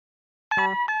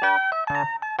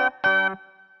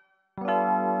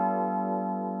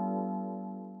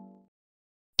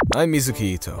I'm Mizuki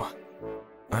Ito.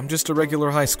 I'm just a regular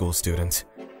high school student.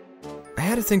 I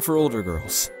had a thing for older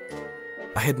girls.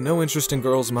 I had no interest in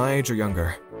girls my age or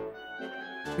younger.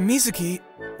 Mizuki,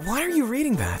 why are you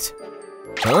reading that?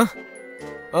 Huh?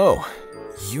 Oh,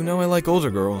 you know I like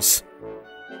older girls.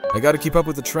 I gotta keep up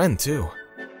with the trend, too.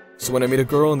 So when I meet a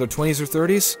girl in their 20s or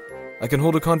 30s, I can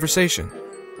hold a conversation.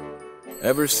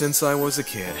 Ever since I was a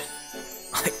kid,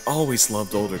 I always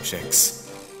loved older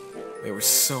chicks. They were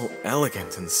so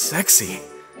elegant and sexy.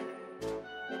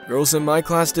 Girls in my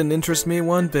class didn't interest me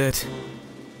one bit.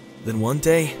 Then one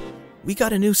day, we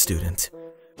got a new student.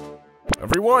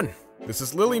 Everyone, this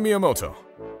is Lily Miyamoto.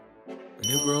 A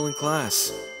new girl in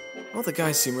class. All the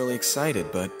guys seem really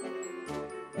excited, but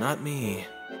not me.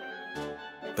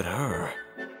 But her.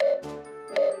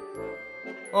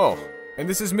 Oh, and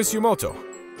this is Miss Yumoto.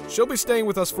 She'll be staying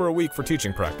with us for a week for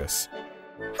teaching practice.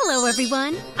 Hello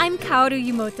everyone, I'm Kaoru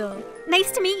Yumoto.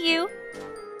 Nice to meet you.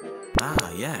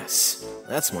 Ah, yes.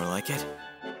 That's more like it.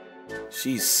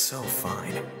 She's so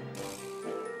fine.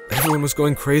 Everyone was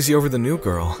going crazy over the new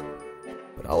girl,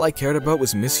 but all I cared about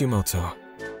was Miss Yumoto.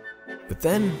 But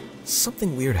then,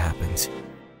 something weird happened.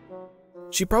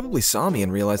 She probably saw me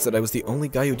and realized that I was the only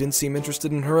guy who didn't seem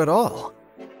interested in her at all.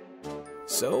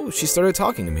 So, she started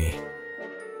talking to me.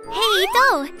 Hey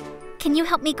Ito, can you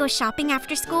help me go shopping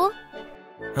after school?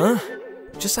 Huh?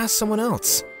 Just ask someone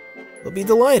else. They'll be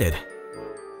delighted.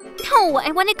 No,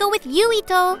 I want to go with you,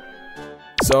 Ito.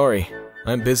 Sorry,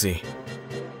 I'm busy.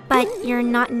 But you're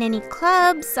not in any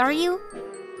clubs, are you?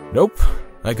 Nope,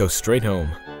 I go straight home.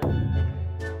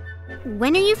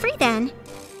 When are you free then?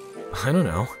 I don't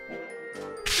know.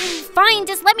 Fine,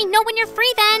 just let me know when you're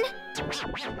free then.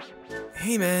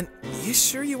 Hey man, you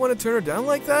sure you want to turn her down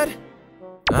like that?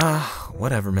 Ah,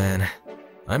 whatever man.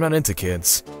 I'm not into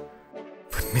kids.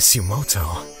 But Miss Yumoto...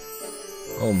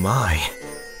 Oh my.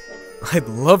 I'd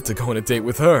love to go on a date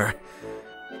with her.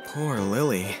 Poor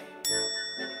Lily.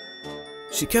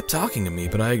 She kept talking to me,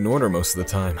 but I ignored her most of the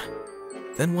time.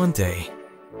 Then one day,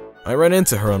 I ran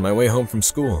into her on my way home from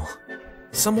school.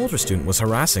 Some older student was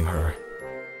harassing her.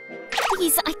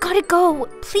 Please, I gotta go.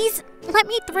 Please, let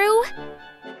me through.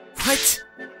 What?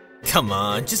 Come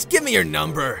on, just give me your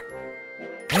number.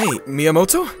 Hey,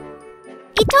 Miyamoto?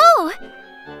 Ito!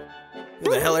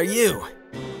 Who the hell are you?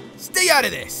 Stay out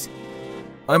of this!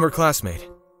 I'm her classmate.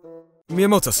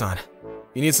 Miyamoto-san,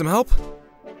 you need some help?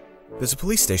 There's a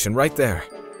police station right there.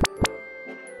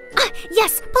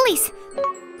 Yes, police!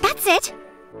 That's it!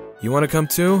 You want to come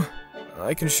too?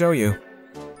 I can show you.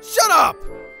 Shut up!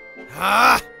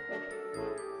 Ah!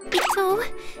 Ito,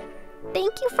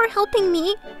 thank you for helping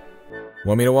me.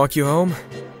 Want me to walk you home?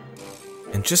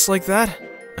 And just like that,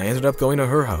 I ended up going to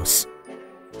her house.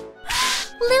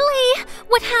 Lily!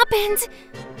 What happened?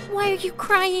 Why are you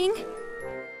crying?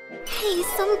 Hey,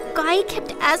 some guy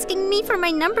kept asking me for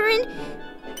my number and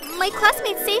my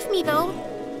classmate saved me though.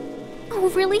 Oh,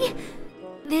 really?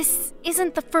 This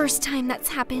isn't the first time that's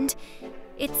happened.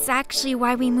 It's actually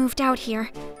why we moved out here.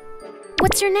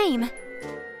 What's your name?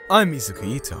 I'm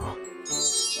Mizuki Ito.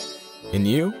 And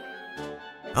you?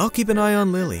 I'll keep an eye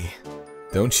on Lily.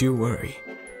 Don't you worry.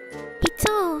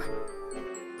 Ito.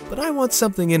 But I want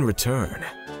something in return.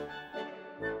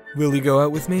 Will you go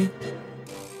out with me?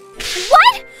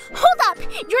 What? Hold up!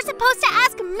 You're supposed to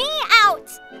ask me out!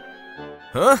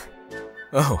 Huh?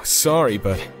 Oh, sorry,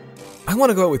 but I want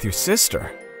to go out with your sister.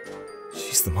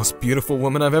 She's the most beautiful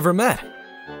woman I've ever met.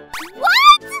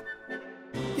 What?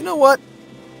 You know what?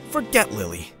 Forget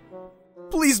Lily.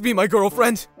 Please be my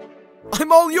girlfriend.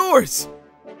 I'm all yours.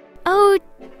 Oh,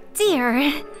 dear.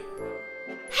 Hey,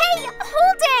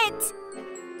 hold it!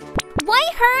 Why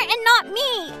her and not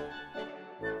me?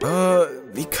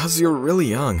 Because you're really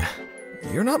young.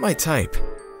 You're not my type.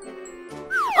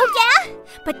 Oh yeah?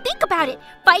 But think about it.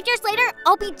 5 years later,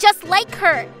 I'll be just like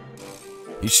her.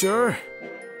 You sure?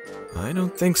 I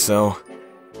don't think so.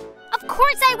 Of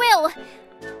course I will.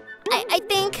 I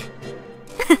think.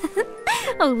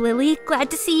 Oh, Lily, glad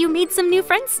to see you made some new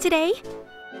friends today.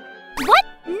 What?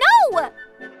 No!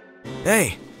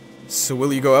 Hey, so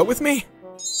will you go out with me?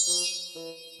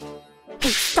 Hey,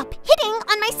 stop hitting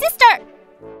on my sister!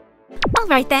 All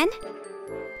right then.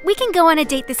 We can go on a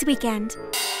date this weekend.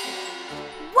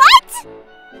 What?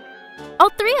 All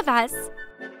 3 of us.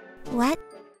 What?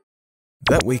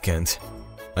 That weekend,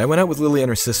 I went out with Lily and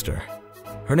her sister.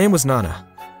 Her name was Nana.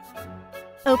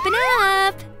 Open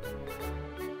up!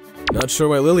 Not sure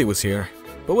why Lily was here,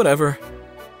 but whatever.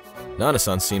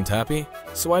 Nana-san seemed happy,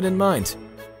 so I didn't mind.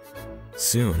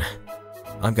 Soon,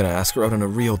 I'm gonna ask her out on a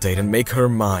real date and make her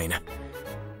mine.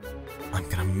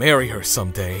 marry her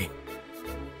someday.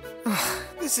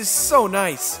 This is so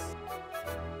nice.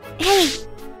 Hey!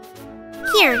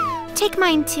 Here, take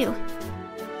mine too.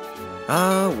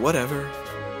 Whatever.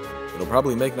 It'll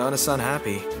probably make Nana-san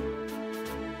happy.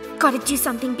 Gotta do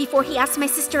something before he asks my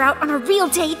sister out on a real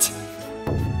date.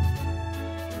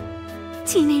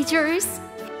 Teenagers.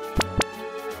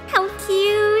 How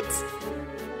cute!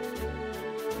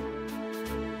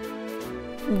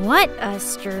 What a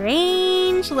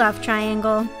strange love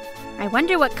triangle. I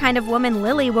wonder what kind of woman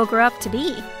Lily will grow up to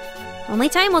be. Only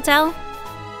time will tell.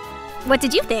 What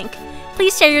did you think?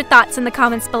 Please share your thoughts in the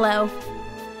comments below.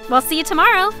 We'll see you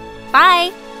tomorrow.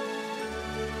 Bye!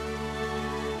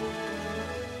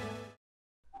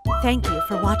 Thank you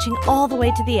for watching all the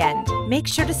way to the end. Make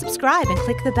sure to subscribe and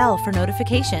click the bell for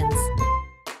notifications.